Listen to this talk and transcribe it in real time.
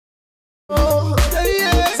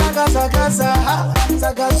FMG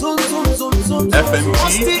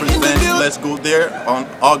presents Let's Go There on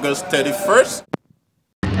August 31st.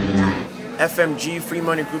 FMG Free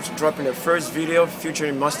Money Group's dropping their first video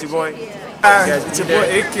featuring Mustiboy. It's your boy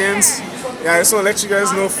Akins. Yeah, I just want to let you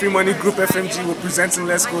guys know Free Money Group FMG will presenting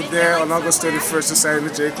Let's Go There on August 31st inside in the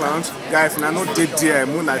GidiLounge. Yeah, if I know did there,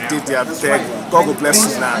 Muna did there, beg. God will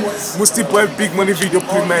bless you now. Mustiboy Big Money Video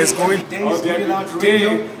premiere is going. GidiLounge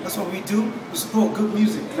Radio. That's what we do. We support good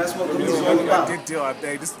music. That's what good music is all about. Did there, I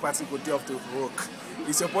beg. This party will do off the hook.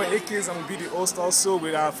 It's your boy Akins. I'm going to be the host also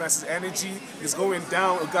with our Francis Energy. It's going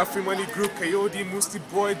down. We got Free Money Group, Kayode,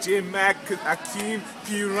 Mustiboy, J Mac, Akins,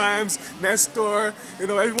 P Rhymes, Nestor. You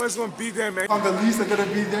know, everyone's going to be there, man. On the least are going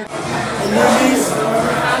to be there.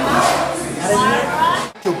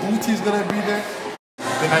 The Booties going to be there.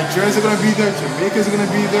 The Nigerians are going to be there. Jamaicans are going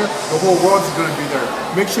to be there. The whole world is going to be there.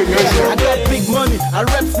 Make sure you're there. I got big money. I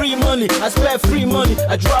rep free money. I spend free money.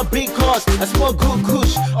 I drop big cars. I smoke good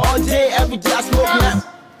kush. All day, every day I smoke.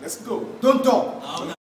 Let's go. Don't talk.